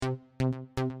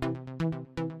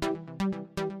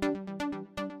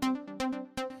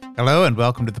Hello and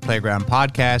welcome to the Playground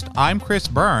Podcast. I'm Chris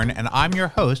Byrne, and I'm your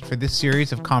host for this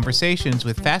series of conversations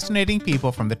with fascinating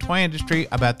people from the toy industry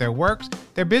about their works,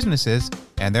 their businesses,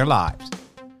 and their lives.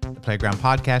 The Playground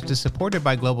Podcast is supported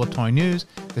by Global Toy News,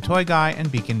 The Toy Guy,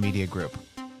 and Beacon Media Group.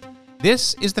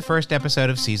 This is the first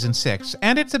episode of Season 6,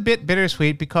 and it's a bit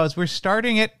bittersweet because we're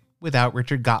starting it without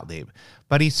Richard Gottlieb.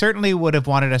 But he certainly would have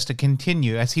wanted us to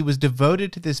continue as he was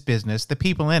devoted to this business, the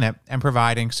people in it, and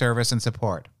providing service and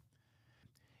support.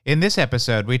 In this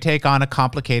episode, we take on a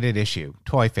complicated issue,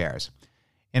 toy fairs.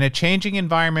 In a changing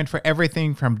environment for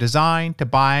everything from design to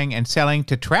buying and selling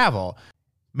to travel,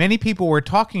 many people we're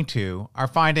talking to are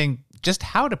finding just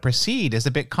how to proceed is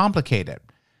a bit complicated.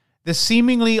 The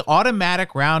seemingly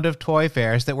automatic round of toy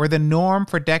fairs that were the norm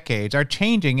for decades are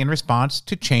changing in response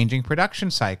to changing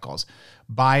production cycles,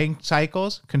 buying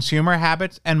cycles, consumer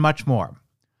habits, and much more.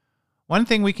 One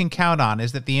thing we can count on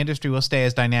is that the industry will stay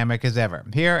as dynamic as ever.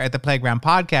 Here at the Playground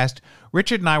Podcast,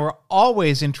 Richard and I were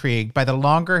always intrigued by the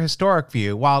longer historic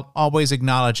view while always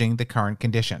acknowledging the current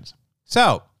conditions.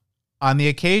 So, on the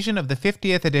occasion of the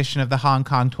 50th edition of the Hong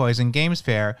Kong Toys and Games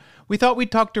Fair, we thought we'd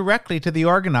talk directly to the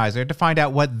organizer to find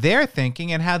out what they're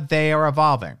thinking and how they are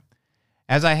evolving.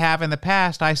 As I have in the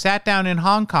past, I sat down in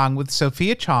Hong Kong with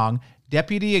Sophia Chong,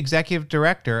 Deputy Executive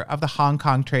Director of the Hong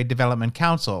Kong Trade Development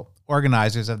Council,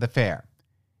 organizers of the fair.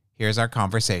 Here's our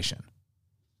conversation.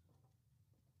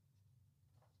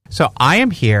 So I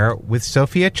am here with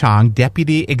Sophia Chong,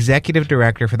 Deputy Executive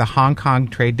Director for the Hong Kong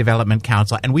Trade Development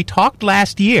Council. And we talked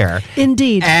last year.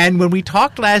 Indeed. And when we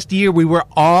talked last year, we were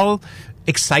all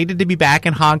excited to be back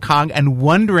in Hong Kong and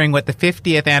wondering what the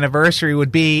 50th anniversary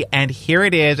would be. And here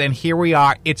it is, and here we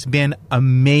are. It's been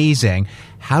amazing.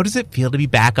 How does it feel to be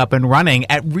back up and running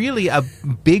at really a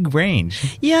big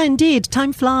range? Yeah, indeed.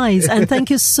 Time flies. And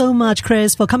thank you so much,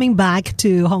 Chris, for coming back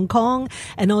to Hong Kong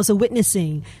and also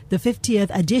witnessing the 50th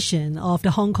edition of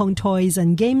the Hong Kong Toys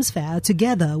and Games Fair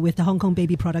together with the Hong Kong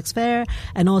Baby Products Fair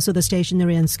and also the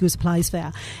Stationery and School Supplies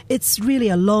Fair. It's really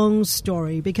a long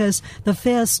story because the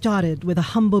fair started with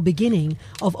a humble beginning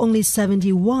of only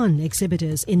 71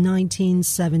 exhibitors in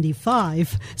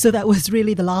 1975. So that was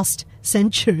really the last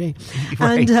century.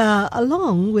 Right. And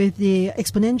along with the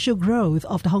exponential growth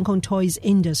of the Hong Kong toys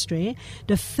industry,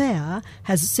 the fair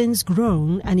has since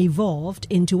grown and evolved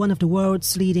into one of the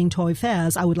world's leading toy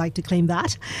fairs. I would like to claim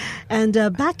that. And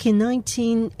back in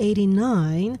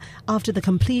 1989, after the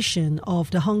completion of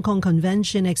the Hong Kong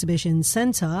Convention Exhibition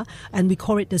Centre, and we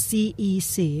call it the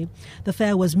CEC, the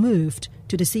fair was moved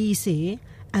to the CEC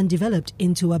and developed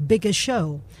into a bigger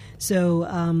show.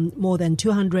 So more than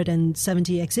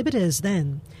 270 exhibitors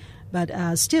then. But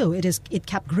still, it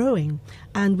kept growing.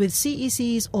 And with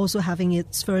CECs also having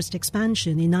its first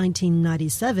expansion in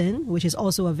 1997, which is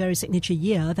also a very signature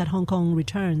year that Hong Kong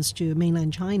returns to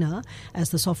mainland China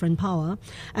as the sovereign power,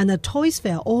 and the Toys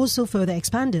Fair also further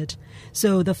expanded.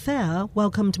 So the fair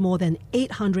welcomed more than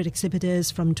 800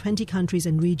 exhibitors from 20 countries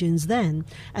and regions then,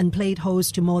 and played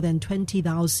host to more than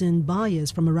 20,000 buyers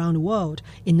from around the world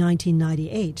in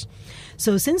 1998.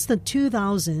 So since the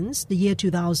 2000s, the year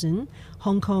 2000,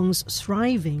 Hong Kong's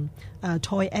thriving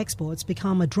toy exports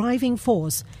become a driving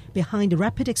force behind the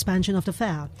rapid expansion of the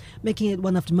fair, making it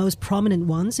one of the most prominent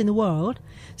ones in the world.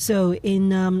 So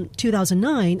in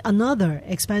 2009, another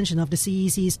expansion of the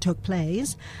CECs took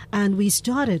place, and we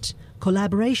started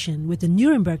collaboration with the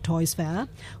Nuremberg Toys Fair,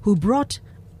 who brought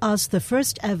us the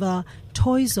first ever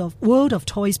World of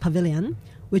Toys Pavilion,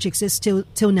 which exists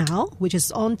till now, which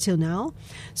is on till now.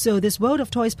 So this World of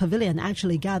Toys Pavilion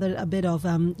actually gathered a bit of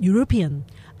European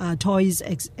toys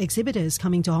exhibitors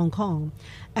coming to Hong Kong.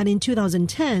 And in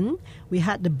 2010, we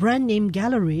had the brand name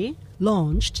gallery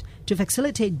launched to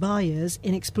facilitate buyers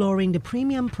in exploring the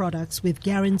premium products with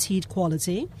guaranteed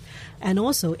quality and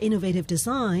also innovative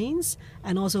designs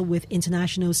and also with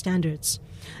international standards.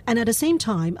 And at the same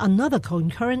time, another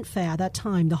concurrent fair at that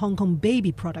time, the Hong Kong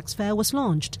Baby Products Fair, was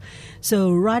launched.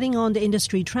 So riding on the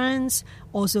industry trends,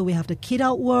 also we have the Kid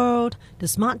Out World, the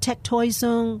Smart Tech Toy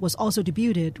Zone was also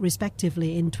debuted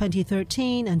respectively in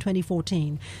 2013 and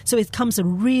 2014. So it comes a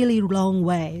really long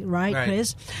way, right.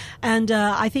 Chris? And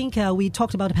I think we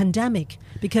talked about the pandemic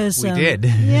because... We did.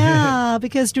 Yeah,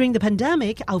 because during the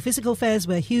pandemic, our physical fairs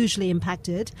were hugely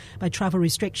impacted by travel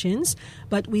restrictions,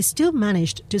 but we still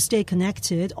managed to stay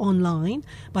connected online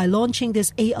by launching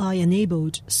this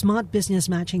AI-enabled smart business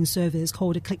matching service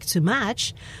called a Click to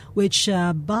Match, which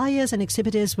buyers and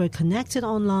exhibitors were connected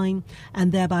online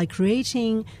and thereby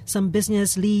creating some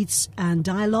business leads and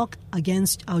dialogue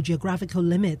against our geographical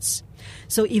limits.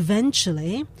 So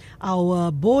eventually,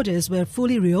 our borders were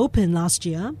fully reopened last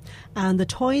year, and the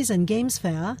Toys and Games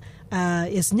Fair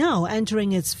is now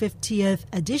entering its 50th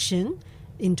edition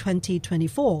in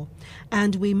 2024.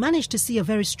 And we managed to see a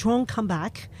very strong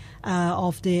comeback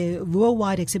of the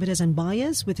worldwide exhibitors and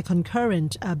buyers with the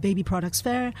concurrent baby products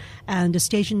fair and the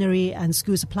stationery and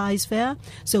school supplies fair.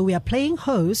 So we are playing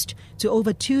host to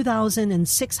over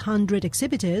 2,600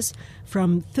 exhibitors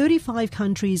from 35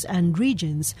 countries and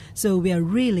regions. So we are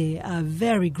really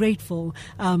very grateful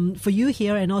for you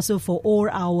here and also for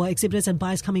all our exhibitors and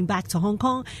buyers coming back to Hong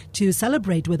Kong to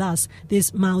celebrate with us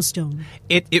this milestone.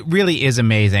 It really is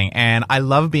amazing, and I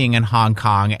love being in Hong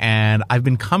Kong, and I've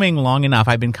been coming long enough.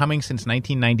 I've been coming since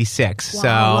 1996. Wow, so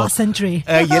last century.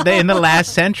 In the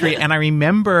last century. And I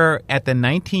remember at the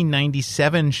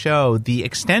 1997 show, the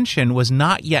extension was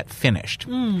not yet finished.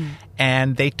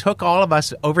 And they took all of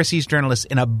us overseas journalists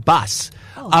in a bus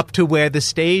up to where the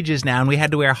stage is now, and we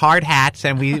had to wear hard hats,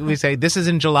 and we say, this is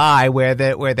in July where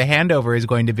the handover is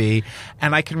going to be.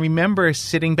 And I can remember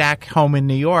sitting back home in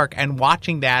New York and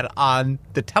watching that on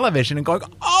the television and going,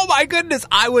 oh my goodness,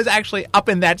 I was actually up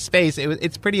in that space.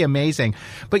 It's pretty amazing.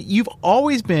 But you've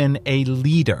always been a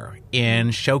leader in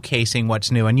showcasing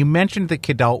what's new. And you mentioned the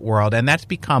kidult world, and that's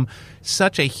become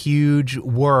such a huge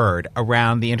word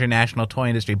around the international toy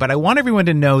industry. But I want everyone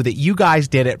to know that you guys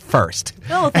did it first.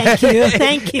 Oh, thank you.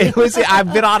 Thank you.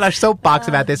 I've been on a soapbox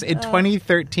about this in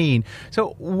 2013.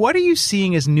 So what are you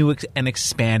seeing as new and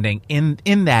expanding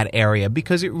in that area?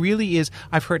 Because it really is,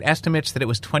 I've heard estimates that it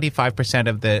was 25%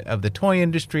 of the toy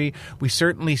industry. We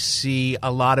certainly see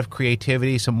a lot of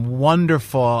creativity, some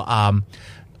wonderful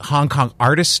Hong Kong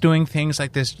artists doing things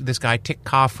like this guy Tik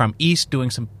Ka from East doing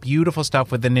some beautiful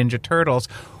stuff with the Ninja Turtles.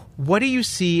 What do you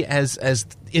see as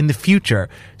in the future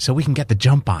so we can get the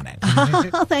jump on it?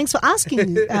 Thanks for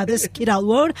asking this Kid Out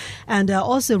World, and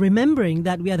also remembering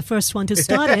that we are the first one to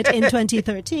start it in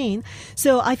 2013.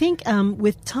 So I think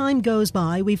with time goes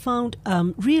by, we found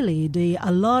really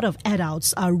a lot of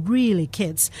adults are really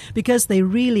kids because they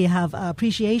really have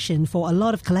appreciation for a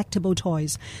lot of collectible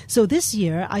toys. So this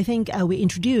year, I think we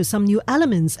introduced some new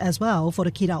elements as well for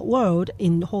the Kid Out World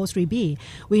in Hall 3B.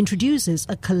 We introduced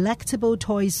a collectible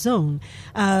toys zone,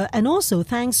 and also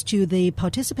thanks to the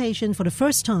participation for the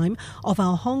first time of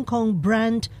our Hong Kong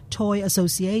Brand Toy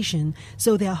Association.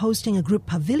 So they are hosting a group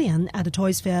pavilion at the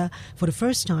Toys Fair for the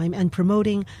first time and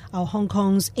promoting our Hong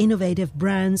Kong's innovative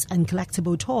brands and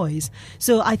collectible toys.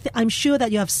 So I'm sure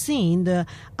that you have seen the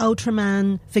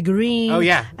Ultraman figurine. Oh,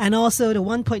 yeah. And also the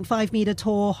 1.5 meter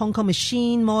tall Hong Kong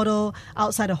machine model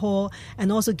outside the hall,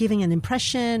 and also giving an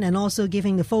impression and also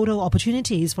giving the photo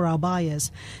opportunities for our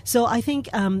buyers. So I think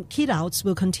Kid Outs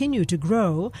will continue to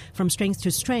grow from strength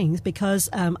to strength because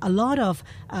a lot of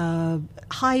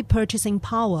high purchasing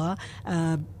power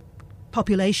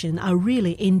population are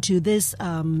really into this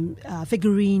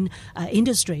figurine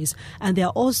industries, and they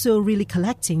are also really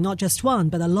collecting not just one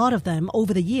but a lot of them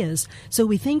over the years. So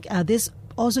we think this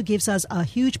also gives us a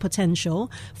huge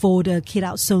potential for the Kid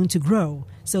Out Zone to grow.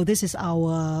 So this is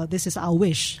our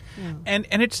wish. Yeah.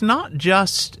 And it's not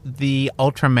just the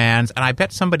Ultramans, and I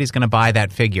bet somebody's going to buy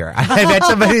that figure. I bet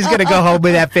somebody's going to go home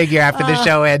with that figure after the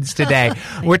show ends today.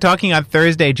 We're talking on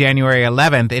Thursday, January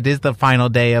 11th. It is the final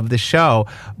day of the show,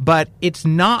 but it's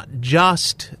not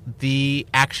just the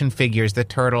action figures, the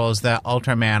Turtles, the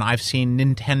Ultraman. I've seen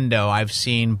Nintendo, I've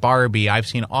seen Barbie, I've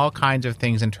seen all kinds of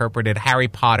things interpreted, Harry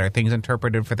Potter, things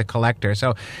interpreted for the collector.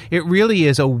 So it really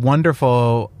is a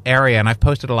wonderful area, and I've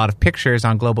posted a lot of pictures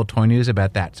on Global Toy News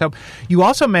about that. So you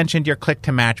also mentioned your Click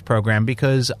to Match program,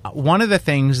 because one of the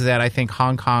things that I think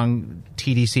Hong Kong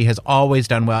TDC has always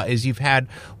done well is you've had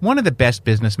one of the best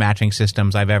business matching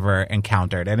systems I've ever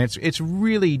encountered, and it's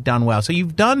really done well. So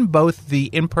you've done both the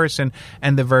in-person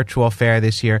and the virtual fair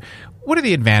this year. What are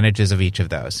the advantages of each of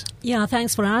those? Yeah,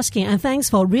 thanks for asking, and thanks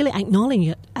for really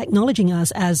acknowledging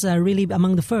us as really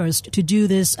among the first to do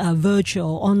this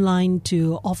virtual, online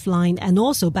to offline, and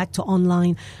also back to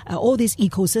online, all this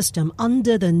ecosystem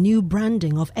under the new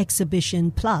branding of Exhibition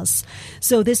Plus.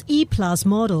 So this E Plus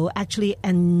model actually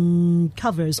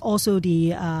covers also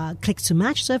the click to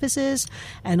match services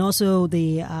and also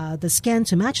the scan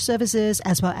to match services,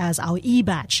 as well as our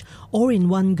e-batch, all in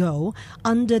one go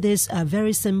under this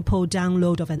very simple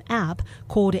download of an app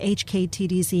called the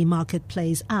HKTDC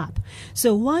Marketplace app.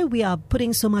 So why we are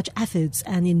putting so much efforts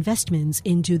and investments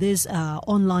into this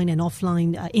online and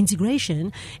offline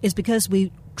integration is because we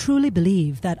truly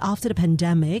believe that after the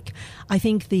pandemic, I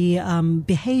think the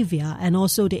behavior and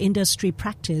also the industry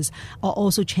practice are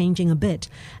also changing a bit.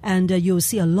 And you'll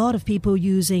see a lot of people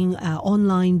using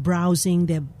online browsing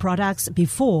their products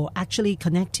before actually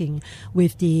connecting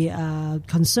with the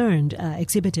concerned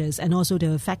exhibitors and also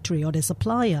the factory or the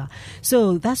supplier.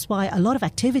 So that's why a lot of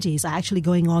activities are actually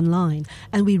going online.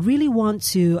 And we really want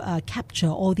to capture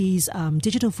all these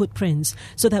digital footprints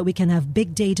so that we can have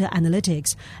big data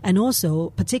analytics. And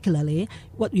also, particularly,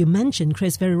 what you mentioned,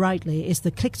 Chris, very rightly, is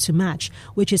the click-to-match,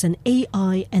 which is an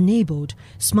AI-enabled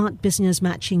smart business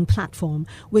matching platform,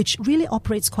 which really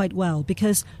operates quite well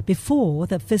because before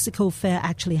the physical fair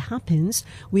actually happens,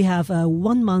 we have a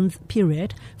 1-month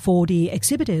period for the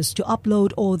exhibitors to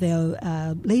upload all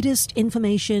their latest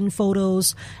information,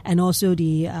 photos, and also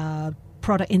the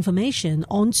product information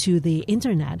onto the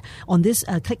internet on this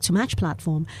click-to-match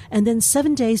platform. And then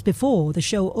 7 days before the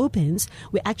show opens,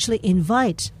 we actually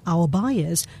invite our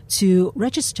buyers to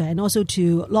register and also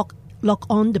to log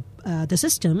on the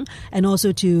system and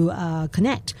also to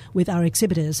connect with our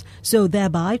exhibitors. So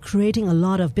thereby creating a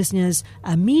lot of business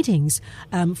meetings.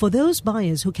 For those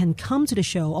buyers who can come to the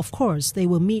show, of course, they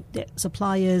will meet the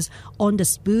suppliers on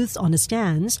the booths, on the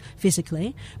stands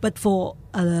physically. But for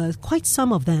quite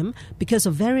some of them, because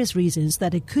of various reasons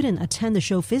that they couldn't attend the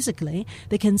show physically,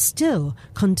 they can still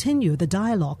continue the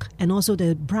dialogue and also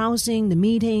the browsing, the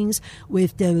meetings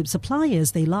with the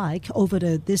suppliers they like over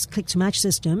this click-to-match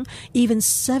system, even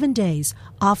 7 days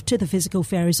after the physical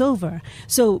fair is over.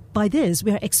 So by this,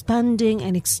 we are expanding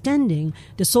and extending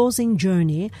the sourcing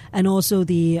journey and also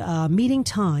the meeting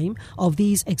time of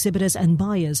these exhibitors and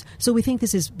buyers. So we think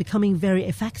this is becoming very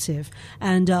effective.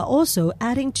 And also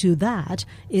adding to that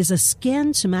is a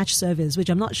scan-to-match service, which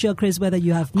I'm not sure, Chris, whether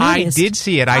you have noticed. I did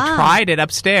see it. I tried it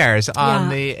upstairs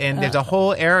and there's a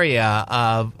whole area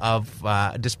of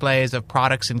displays of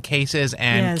products and cases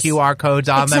and QR codes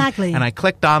on them. And I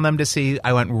clicked on them to see.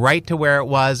 I went right to where it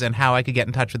was and how I could get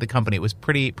in touch with the company. It was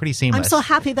pretty seamless. I'm so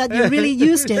happy that you really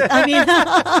used it. I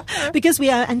mean, because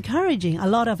we are encouraging a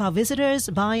lot of our visitors,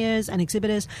 buyers, and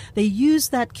exhibitors. They use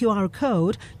that QR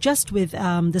code just with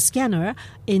the scanner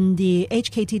in the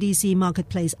HKTDC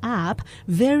Marketplace app.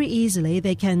 Very easily,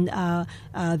 they can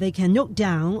note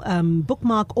down,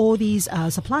 bookmark all these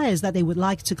suppliers that they would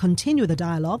like to continue the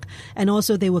dialogue, and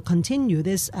also they will continue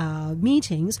these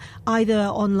meetings either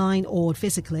online or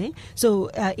physically. So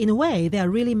in a way, they are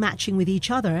really matching with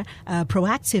each other,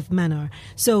 proactive manner.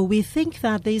 So we think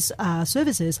that these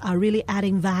services are really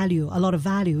adding value, a lot of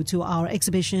value to our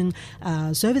exhibition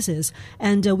services.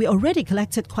 And we already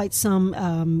collected quite some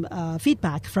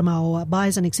feedback from our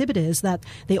buyers and exhibitors that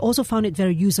they also found it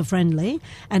very user-friendly.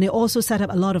 And they also set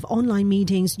up a lot of online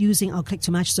meetings using our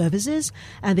click-to-match services.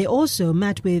 And they also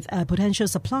met with potential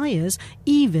suppliers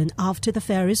even after the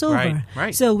fair is over.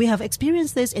 Right. So we have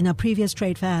experienced this in our previous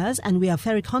trade fairs, and we are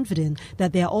very confident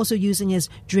that they are also using it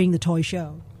during the toy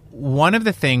show. One of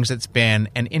the things that's been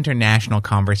an international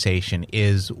conversation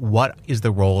is what is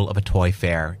the role of a toy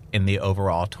fair in the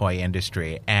overall toy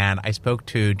industry. And I spoke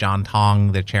to John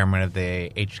Tong, the chairman of the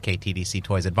HKTDC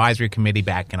Toys Advisory Committee,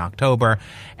 back in October,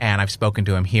 and I've spoken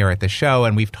to him here at the show,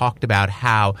 and we've talked about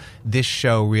how this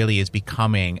show really is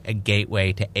becoming a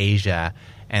gateway to Asia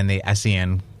and the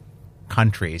ASEAN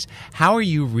countries. How are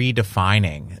you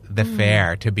redefining the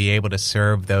fair to be able to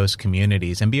serve those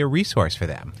communities and be a resource for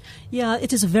them? Yeah,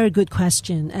 it is a very good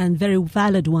question and very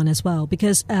valid one as well,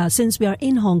 because since we are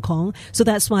in Hong Kong, so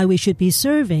that's why we should be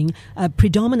serving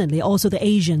predominantly also the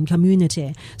Asian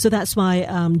community. So that's why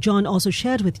John also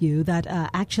shared with you that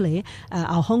actually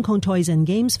our Hong Kong Toys and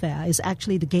Games Fair is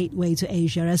actually the gateway to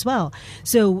Asia as well.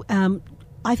 So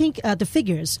I think the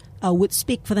figures would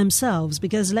speak for themselves,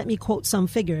 because let me quote some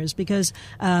figures, because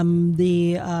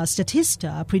the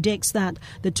Statista predicts that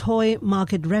the toy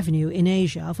market revenue in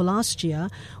Asia for last year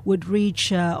would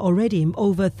reach already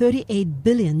over $38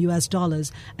 billion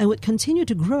and would continue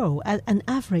to grow at an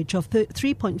average of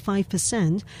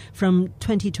 3.5% from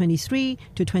 2023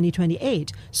 to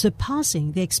 2028,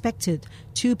 surpassing the expected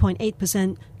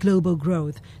 2.8% global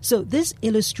growth. So this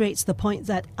illustrates the point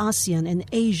that ASEAN and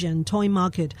Asian toy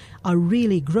market are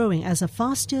really growing as a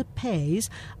faster pace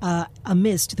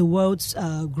amidst the world's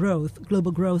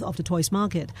global growth of the toys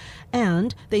market.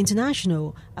 And the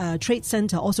International Trade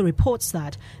Center also reports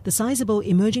that the sizable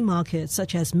emerging markets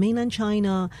such as mainland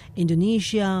China,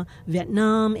 Indonesia,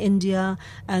 Vietnam, India,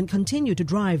 and continue to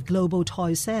drive global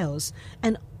toy sales.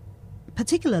 And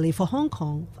particularly for Hong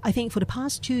Kong, I think for the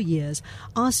past 2 years,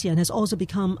 ASEAN has also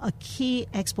become a key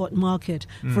export market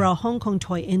for our Hong Kong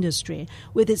toy industry,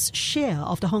 with its share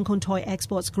of the Hong Kong toy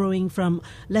exports growing from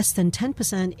less than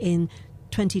 10% in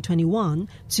 2021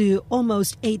 to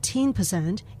almost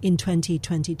 18% in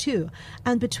 2022.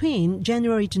 And between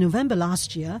January to November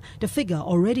last year, the figure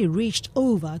already reached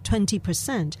over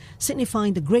 20%,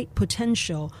 signifying the great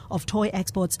potential of toy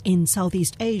exports in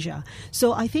Southeast Asia.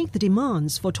 So I think the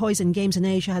demands for toys and games in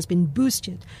Asia has been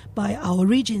boosted by our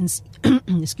region's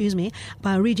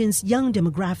by our region's young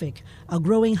demographic, our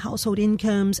growing household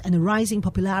incomes, and the rising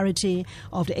popularity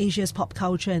of the Asia's pop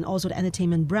culture and also the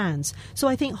entertainment brands. So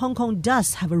I think Hong Kong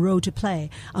does have a role to play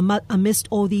amidst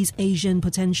all these Asian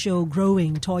potential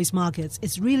growing toys markets.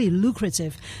 It's really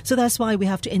lucrative. So that's why we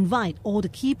have to invite all the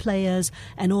key players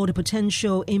and all the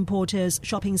potential importers,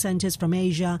 shopping centers from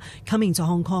Asia coming to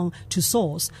Hong Kong to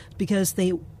source, because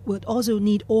they would also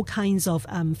need all kinds of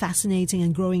fascinating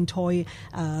and growing toy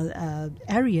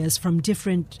areas from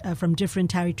different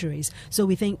territories. So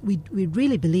we think we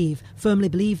really firmly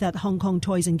believe that Hong Kong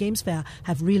Toys and Games Fair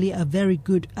have really a very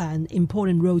good and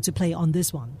important role to play on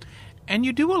this one. And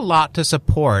you do a lot to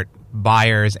support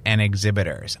buyers and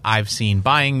exhibitors. I've seen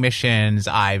buying missions,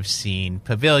 I've seen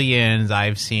pavilions,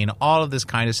 I've seen all of this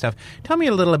kind of stuff. Tell me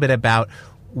a little bit about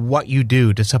what you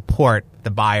do to support the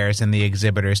buyers and the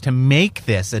exhibitors to make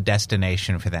this a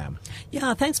destination for them.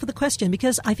 Yeah, thanks for the question,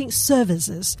 because I think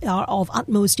services are of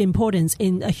utmost importance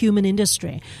in a human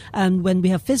industry. And when we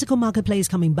have physical marketplace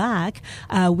coming back,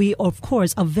 we, of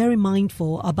course, are very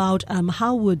mindful about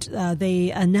how would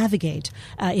they navigate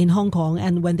in Hong Kong,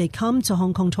 and when they come to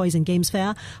Hong Kong Toys and Games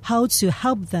Fair, how to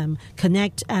help them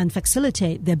connect and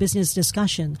facilitate their business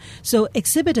discussion. So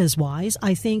exhibitors-wise,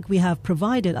 I think we have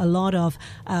provided a lot of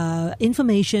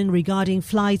information regarding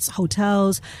flights,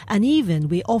 hotels, and even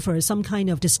we offer some kind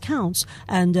of discounts.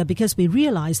 And because we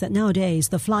realize that nowadays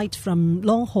the flight from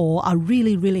long haul are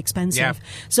really, really expensive. Yep.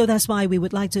 So that's why we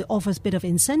would like to offer a bit of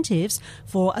incentives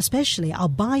for especially our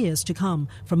buyers to come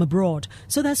from abroad.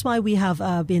 So that's why we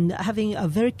have been having a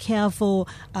very careful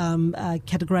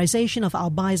categorization of our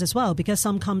buyers as well, because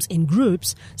some comes in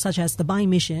groups, such as the buying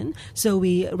mission. So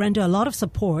we render a lot of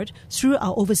support through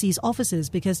our overseas offices,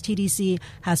 because TDC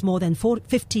has more than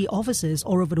 50 offices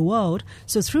all over the world.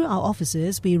 So through our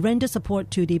offices, we render support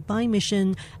to the buying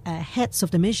mission heads of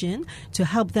the mission to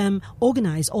help them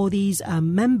organize all these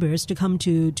members to come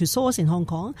to source in Hong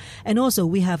Kong. And also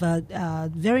we have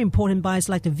very important buyers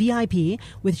like the VIP,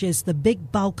 which is the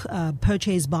big bulk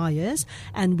purchase buyers.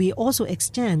 And we also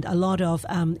extend a lot of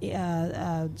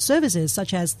services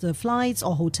such as the flights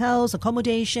or hotels,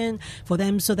 accommodation for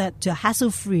them, so that to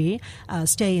hassle-free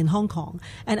stay in Hong Kong.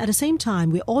 And at the same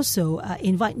time, we also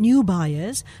invite new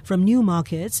buyers from new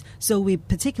markets. So we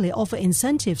particularly offer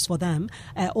incentives for them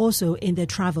also in their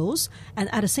travels.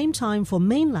 And at the same time, for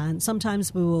mainland,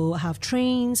 sometimes we will have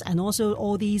trains and also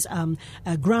all these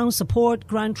ground support,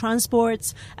 ground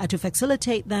transports to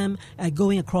facilitate them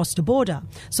going across the border.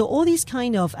 So all these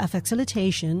kind of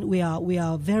facilitation, we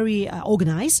are very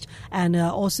organized, and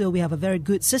also we have a very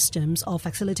good systems of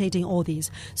facilitating all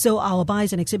these. So our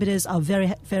buyers and exhibitors are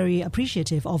very, very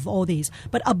appreciative of all these.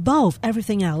 But above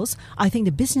everything else, I think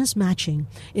the business matching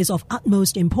is of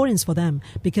utmost importance for them,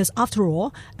 because after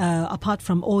all, apart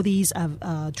from all these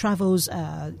travels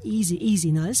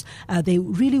easiness, they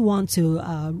really want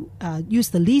to use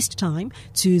the least time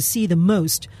to see the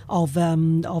most of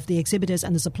the exhibitors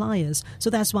and the suppliers. So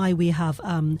that's why we have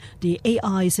the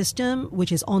AI system,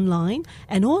 which is online,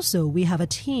 and also we have a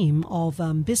team of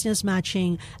business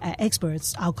matching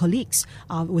experts, our colleagues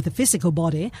with a physical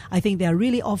body. I think they are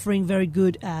really offering very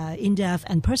good in-depth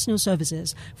and personal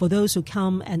services for those who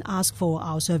come and ask for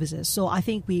our services. So I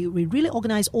think we really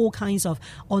organize all kinds of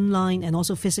online and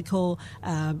also physical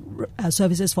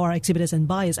services for our exhibitors and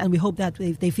buyers, and we hope that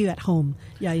they feel at home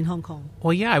in Hong Kong.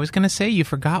 Well, yeah, I was going to say you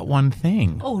forgot one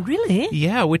thing. Oh, really?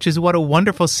 Yeah, which is what a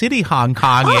wonderful city Hong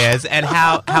Kong is, and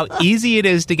how easy it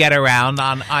is to get around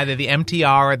on either the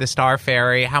MTR or the Star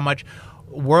Ferry, how much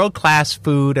world-class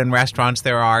food and restaurants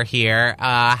there are here,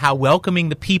 how welcoming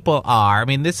the people are. I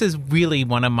mean, this is really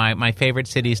one of my favorite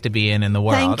cities to be in the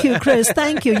world. Thank you, Chris.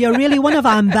 Thank you. You're really one of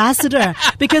our ambassadors,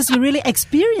 because you really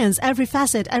experience every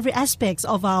facet, every aspect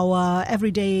of our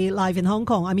everyday life in Hong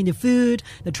Kong. I mean, the food,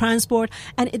 the transport,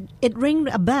 and it rang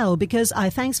a bell, because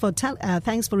thanks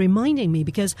for reminding me,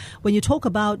 because when you talk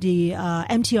about the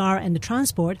MTR and the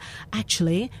transport,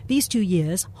 actually, these 2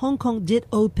 years, Hong Kong did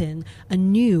open a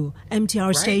new MTR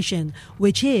station,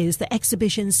 which is the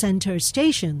Exhibition Center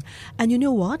Station. And you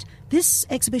know what? This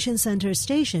Exhibition Center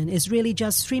Station is really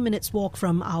just 3 minutes walk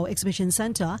from our Exhibition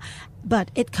Center, but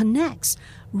it connects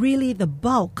really the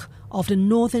bulk of the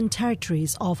northern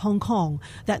territories of Hong Kong.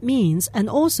 That means, and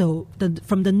also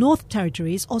from the North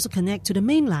Territories also connect to the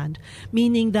mainland,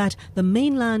 meaning that the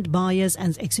mainland buyers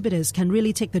and exhibitors can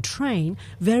really take the train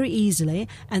very easily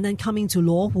and then coming to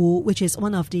Lo Wu, which is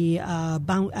one of the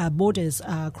borders,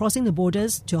 crossing the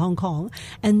borders to Hong Kong,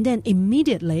 and then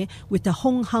immediately with the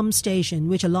Hong Ham Station,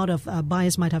 which a lot of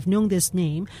buyers might have known this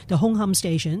name, the Hong Ham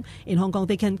Station in Hong Kong,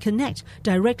 they can connect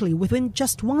directly within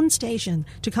just one station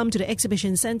to come to the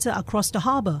exhibition center across the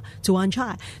harbor to Wan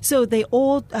Chai. So they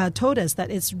all told us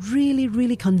that it's really,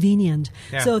 really convenient.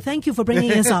 Yeah. So thank you for bringing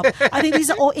this up. I think these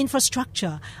are all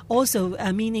infrastructure, also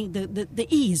meaning the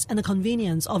ease and the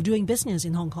convenience of doing business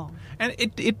in Hong Kong. And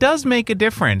it does make a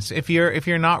difference if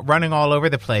you're not running all over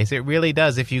the place. It really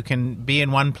does. If you can be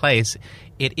in one place,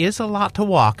 it is a lot to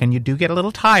walk, and you do get a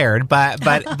little tired, but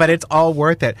it's all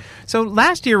worth it. So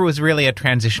last year was really a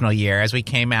transitional year as we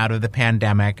came out of the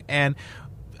pandemic. And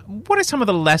what are some of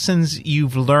the lessons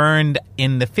you've learned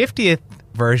in the 50th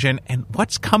version, and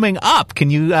what's coming up? Can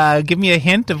you give me a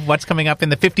hint of what's coming up in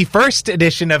the 51st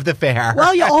edition of the fair?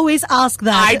 Well, you always ask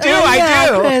that. I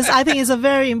do. Chris, I think it's a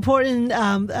very important,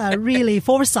 really,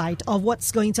 foresight of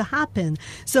what's going to happen.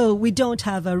 So we don't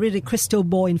have a really crystal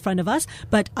ball in front of us,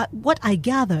 but what I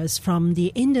gather from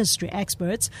the industry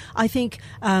experts, I think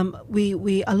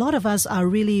we a lot of us are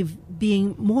really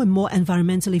being more and more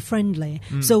environmentally friendly.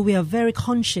 So we are very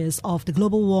conscious of the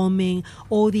global warming,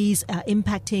 all these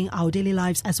impacting our daily lives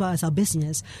as well as our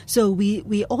business. So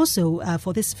we also,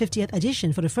 for this 50th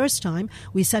edition, for the first time,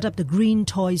 we set up the Green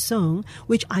Toy Zone,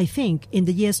 which I think in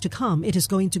the years to come, it is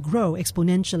going to grow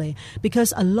exponentially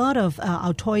because a lot of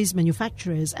our toys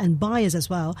manufacturers and buyers as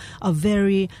well are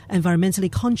very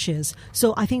environmentally conscious.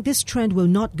 So I think this trend will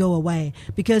not go away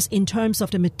because in terms of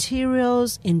the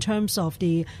materials, in terms of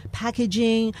the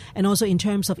packaging, and also in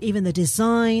terms of even the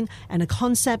design and the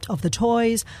concept of the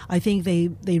toys, I think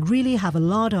they really have a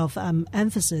lot of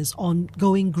emphasis on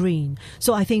going green.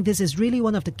 So I think this is really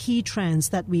one of the key trends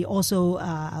that we also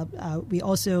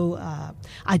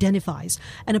identifies.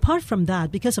 And apart from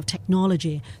that, because of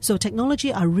technology, so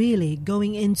technology are really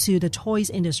going into the toys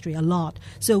industry a lot.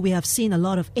 So we have seen a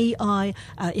lot of AI.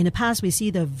 In the past, we see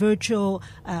the virtual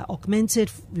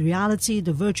augmented reality,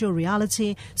 the virtual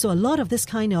reality. So a lot of this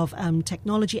kind of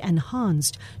technology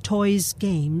enhanced toys,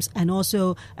 games, and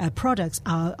also products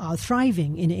are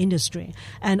thriving in the industry.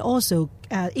 And also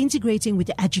integrating with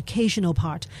the educational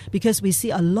part, because we see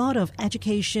a lot of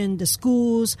education, the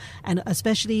schools, and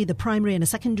especially the primary and the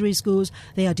secondary schools,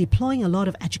 they are deploying a lot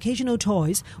of educational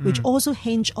toys, which also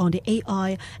hinge on the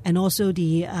AI and also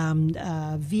the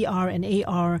VR and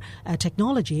AR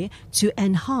technology to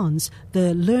enhance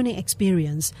the learning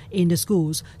experience in the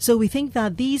schools. So we think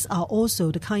that these are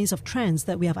also the kinds of trends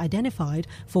that we have identified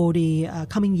for the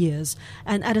coming years.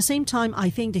 And at the same time, I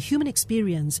think the human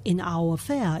experience in our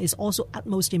fair is also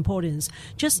utmost importance.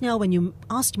 Just now when you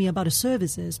asked me about the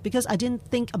services, because I didn't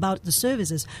think about the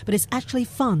services, but it's actually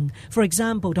fun. For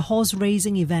example, the horse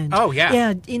racing event. Oh, yeah.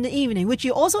 Yeah, in the evening, which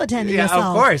you also attended yeah, yourself.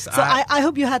 Of course. So I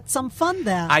hope you had some fun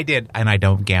there. I did, and I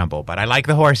don't gamble, but I like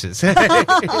the horses.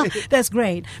 That's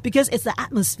great, because it's the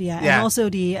atmosphere and also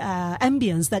the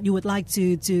ambience that you would like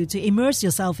to immerse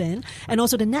yourself in, and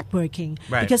also the networking.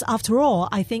 Right. Because after all,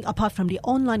 I think apart from the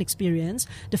online experience,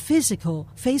 the physical,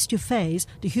 face-to-face,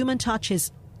 the human touch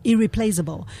is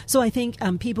irreplaceable. So I think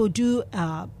people do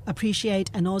appreciate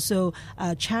and also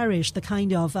cherish the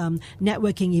kind of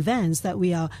networking events that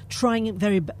we are trying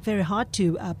very, very hard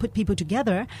to put people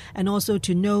together and also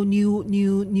to know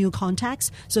new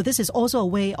contacts. So this is also a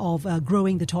way of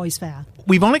growing the Toys Fair.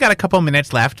 We've only got a couple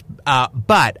minutes left,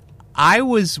 but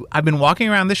I've been walking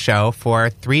around the show for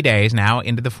 3 days now,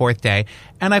 into the fourth day,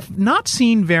 and I've not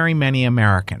seen very many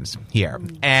Americans here.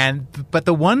 But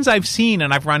the ones I've seen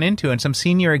and I've run into, and some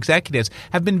senior executives,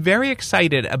 have been very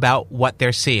excited about what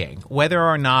they're seeing, whether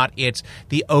or not it's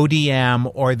the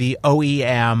ODM or the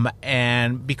OEM.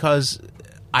 And because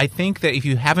I think that if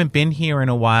you haven't been here in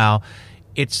a while,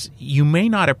 you may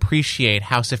not appreciate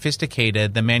how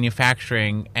sophisticated the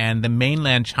manufacturing and the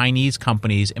mainland Chinese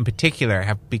companies in particular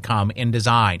have become in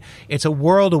design. It's a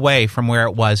world away from where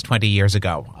it was 20 years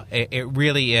ago. It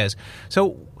really is.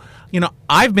 So,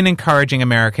 I've been encouraging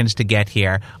Americans to get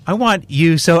here. I want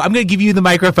you, so I'm going to give you the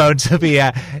microphone,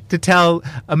 Sophia, to tell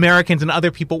Americans and other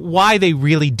people why they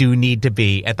really do need to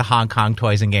be at the Hong Kong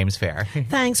Toys and Games Fair.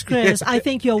 Thanks, Chris. I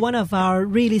think you're one of our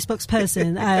really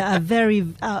spokesperson, a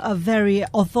very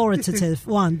authoritative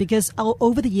one, because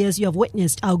over the years you have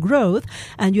witnessed our growth,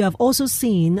 and you have also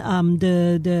seen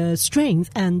the strength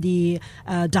and the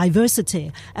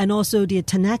diversity and also the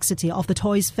tenacity of the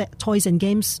Toys and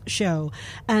Games show.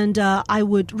 And I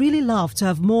would really love to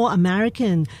have more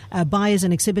American buyers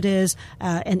and exhibitors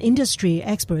and industry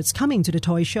experts coming to the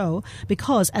toy show,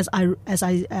 because as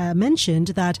I mentioned,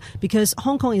 that because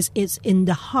Hong Kong is in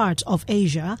the heart of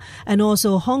Asia, and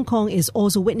also Hong Kong is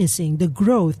also witnessing the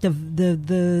growth,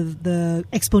 the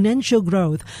exponential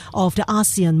growth of the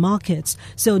ASEAN markets.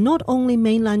 So not only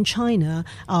mainland China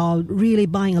are really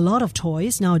buying a lot of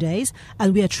toys nowadays,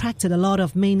 and we attracted a lot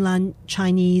of mainland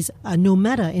Chinese, no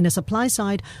matter in the supply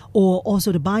side or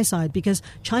also the buy side, because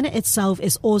China itself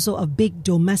is also a big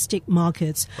domestic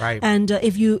market. Right. And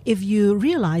if you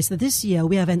realize that this year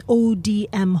we have an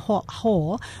ODM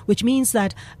hall, which means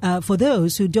that for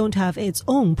those who don't have its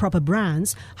own proper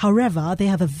brands, however, they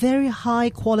have a very high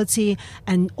quality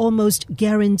and almost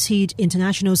guaranteed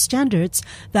international standards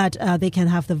that they can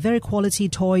have the very quality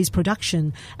toys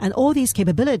production. And all these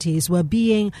capabilities were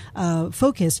being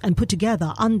focused and put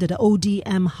together under the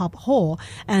ODM Hub Hall,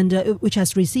 and which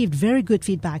has received very good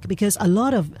feedback, because a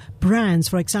lot of brands,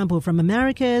 for example, from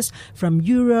Americas, from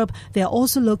Europe, they are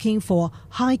also looking for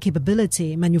high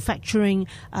capability manufacturing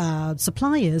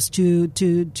suppliers to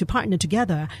partner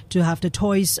together to have the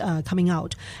toys coming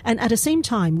out. And at the same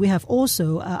time, we have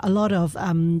also a lot of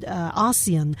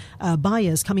ASEAN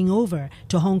buyers coming over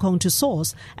to Hong Kong to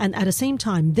source. And at the same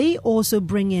time, they also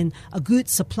bring in a good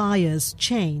suppliers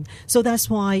chain. So that's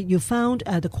why you found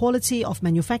the quality of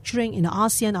manufacturing in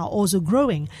ASEAN are also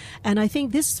growing. And I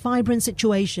think this vibrant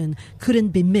situation couldn't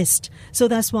be missed. So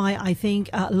that's why I think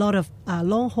a lot of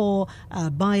long-haul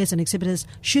buyers and exhibitors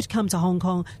should come to Hong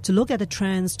Kong to look at the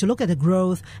trends, to look at the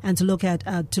growth, and to look at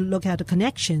the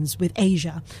connections with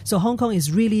Asia. So Hong Kong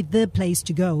is really the place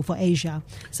to go for Asia.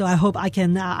 So I hope I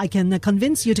can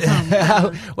convince you to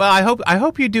come. Well, I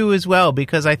hope you do as well,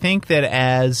 because I think that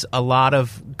as a lot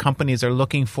of companies are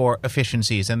looking for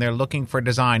efficiencies and they're looking for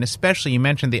design, especially you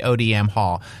mentioned the ODM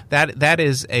hall, that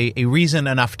is a reason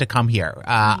enough to come here,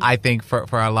 I think,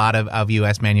 for a lot of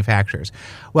U.S. manufacturers.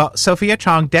 Well, Sophia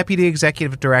Chong, Deputy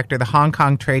Executive Director, the Hong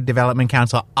Kong Trade Development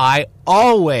Council, I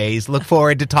always look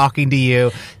forward to talking to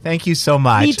you. Thank you so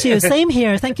much. Me too. Same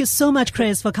here. Thank you so much,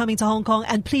 Chris, for coming to Hong Kong,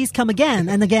 and please come again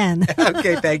and again.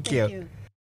 Okay, thank you.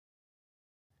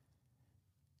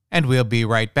 And we'll be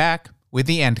right back with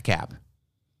the end cap.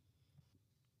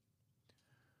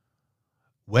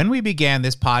 When we began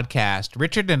this podcast,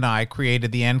 Richard and I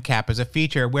created the end cap as a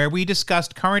feature where we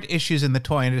discussed current issues in the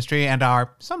toy industry and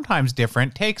our sometimes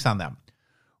different takes on them.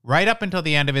 Right up until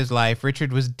the end of his life,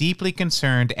 Richard was deeply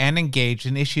concerned and engaged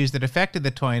in issues that affected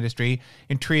the toy industry,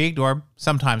 intrigued, or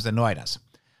sometimes annoyed us.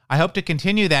 I hope to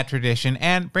continue that tradition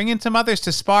and bring in some others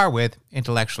to spar with,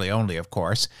 intellectually only, of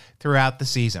course, throughout the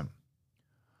season.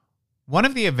 One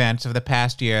of the events of the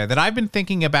past year that I've been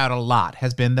thinking about a lot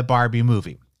has been the Barbie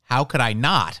movie. How could I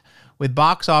not? With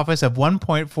box office of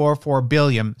 $1.44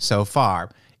 billion so far,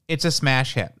 it's a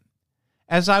smash hit.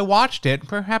 As I watched it,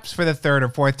 perhaps for the third or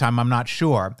fourth time, I'm not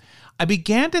sure, I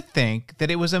began to think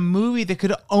that it was a movie that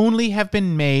could only have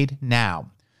been made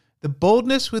now. The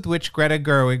boldness with which Greta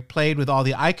Gerwig played with all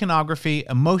the iconography,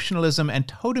 emotionalism, and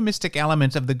totemistic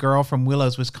elements of the girl from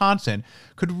Willows, Wisconsin,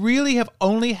 could really have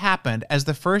only happened as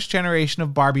the first generation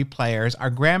of Barbie players, our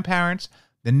grandparents.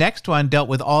 The next one dealt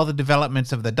with all the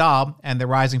developments of the doll and the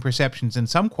rising perceptions in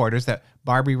some quarters that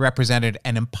Barbie represented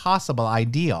an impossible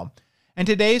ideal. And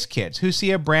today's kids, who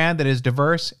see a brand that is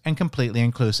diverse and completely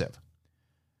inclusive.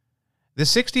 The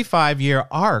 65-year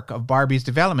arc of Barbie's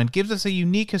development gives us a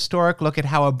unique historic look at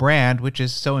how a brand, which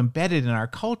is so embedded in our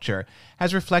culture,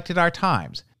 has reflected our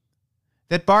times.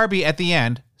 That Barbie, at the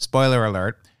end, spoiler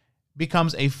alert,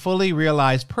 becomes a fully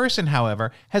realized person,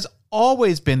 however, has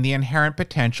always been the inherent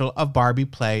potential of Barbie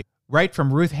play, right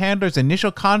from Ruth Handler's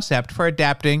initial concept for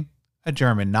adapting a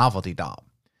German novelty doll.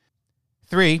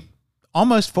 3,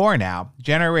 almost 4 now,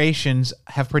 generations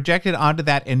have projected onto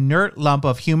that inert lump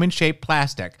of human-shaped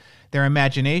plastic their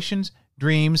imaginations,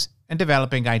 dreams, and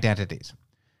developing identities.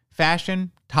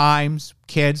 Fashion, times,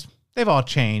 kids, they've all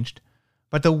changed,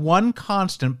 but the one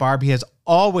constant Barbie has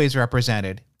always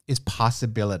represented is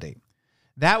possibility.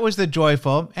 That was the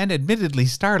joyful, and admittedly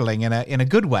startling in a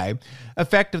good way,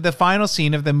 effect of the final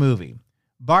scene of the movie.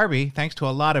 Barbie, thanks to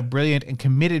a lot of brilliant and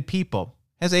committed people,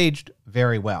 has aged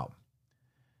very well.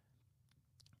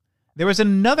 There was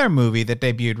another movie that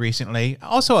debuted recently,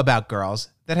 also about girls,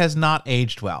 that has not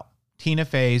aged well. Tina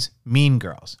Fey's Mean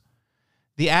Girls.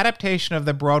 The adaptation of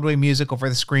the Broadway musical for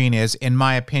the screen is, in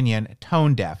my opinion,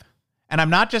 tone deaf. And I'm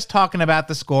not just talking about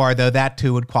the score, though that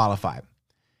too would qualify.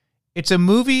 It's a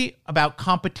movie about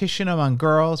competition among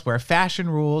girls where fashion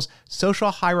rules, social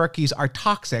hierarchies are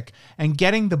toxic, and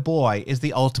getting the boy is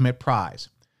the ultimate prize.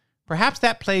 Perhaps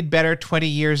that played better 20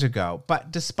 years ago,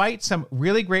 but despite some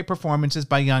really great performances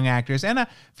by young actors and a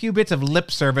few bits of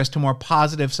lip service to more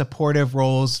positive, supportive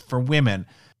roles for women,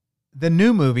 the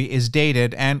new movie is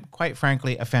dated and, quite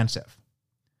frankly, offensive.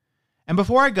 And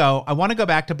before I go, I want to go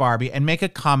back to Barbie and make a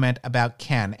comment about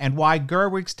Ken and why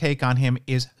Gerwig's take on him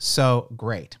is so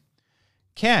great.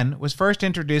 Ken was first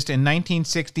introduced in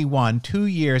 1961, 2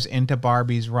 years into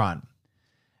Barbie's run.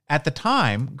 At the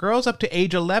time, girls up to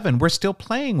age 11 were still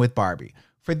playing with Barbie.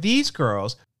 For these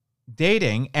girls,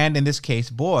 dating, and in this case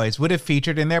boys, would have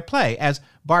featured in their play, as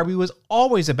Barbie was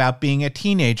always about being a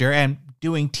teenager and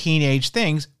doing teenage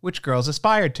things which girls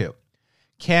aspired to.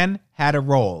 Ken had a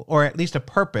role, or at least a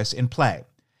purpose, in play.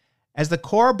 As the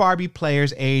core Barbie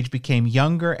players' age became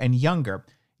younger and younger,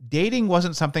 dating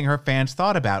wasn't something her fans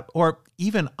thought about or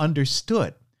even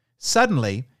understood.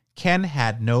 Suddenly, Ken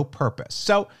had no purpose.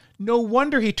 So no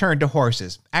wonder he turned to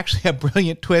horses. Actually, a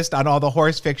brilliant twist on all the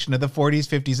horse fiction of the 40s,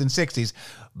 50s, and 60s.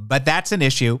 But that's an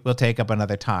issue we'll take up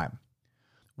another time.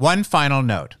 One final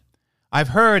note. I've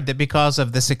heard that because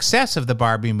of the success of the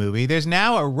Barbie movie, there's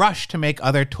now a rush to make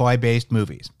other toy-based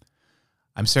movies.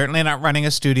 I'm certainly not running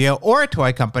a studio or a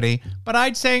toy company, but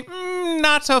I'd say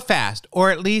not so fast,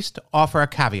 or at least offer a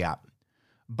caveat.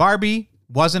 Barbie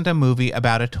wasn't a movie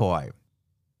about a toy.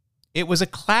 It was a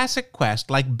classic quest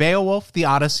like Beowulf, The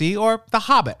Odyssey, or The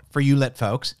Hobbit for you lit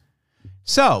folks.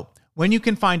 So, when you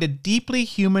can find a deeply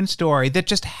human story that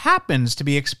just happens to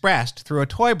be expressed through a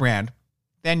toy brand,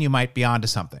 then you might be onto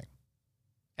something.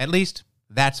 At least,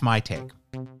 that's my take.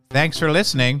 Thanks for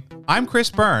listening. I'm Chris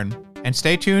Byrne, and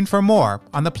stay tuned for more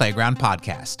on the Playground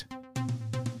Podcast.